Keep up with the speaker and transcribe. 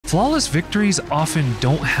Flawless victories often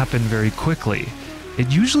don't happen very quickly.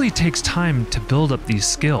 It usually takes time to build up these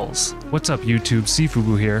skills. What's up YouTube,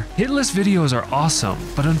 Sifubu here. Hitless videos are awesome,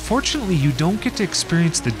 but unfortunately you don't get to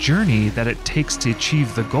experience the journey that it takes to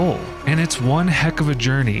achieve the goal. And it's one heck of a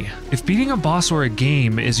journey. If beating a boss or a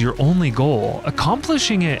game is your only goal,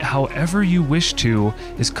 accomplishing it however you wish to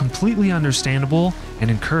is completely understandable and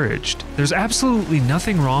encouraged. There's absolutely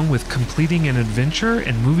nothing wrong with completing an adventure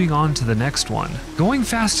and moving on to the next one. Going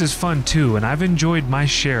fast is fun too, and I've enjoyed my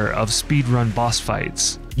share of speedrun boss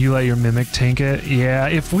fights. You let your Mimic tank it? Yeah,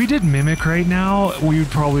 if we did Mimic right now, we would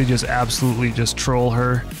probably just absolutely just troll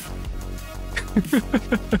her.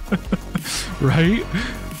 Right?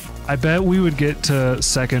 I bet we would get to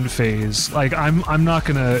second phase. Like, I'm not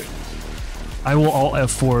gonna... I will alt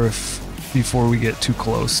F4 before we get too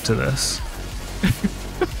close to this.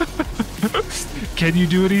 Can you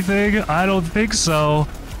do anything? I don't think so.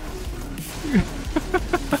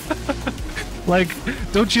 Like,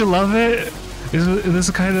 don't you love it? Is this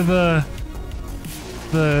kind of the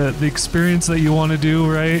experience that you want to do,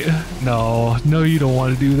 right? No, you don't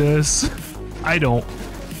want to do this. I don't.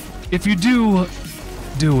 If you do,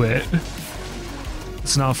 do it.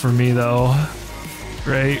 It's not for me though,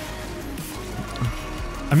 right?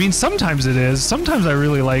 I mean, sometimes it is. Sometimes I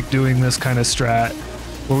really like doing this kind of strat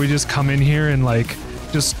where we just come in here and like,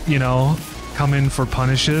 just, you know, come in for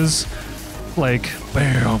punishes. Like,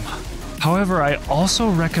 bam. However, I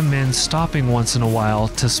also recommend stopping once in a while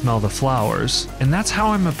to smell the flowers, and that's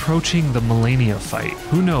how I'm approaching the Melania fight.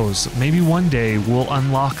 Who knows, maybe one day we'll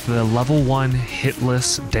unlock the level 1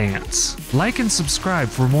 hitless dance. Like and subscribe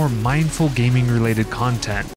for more mindful gaming related content.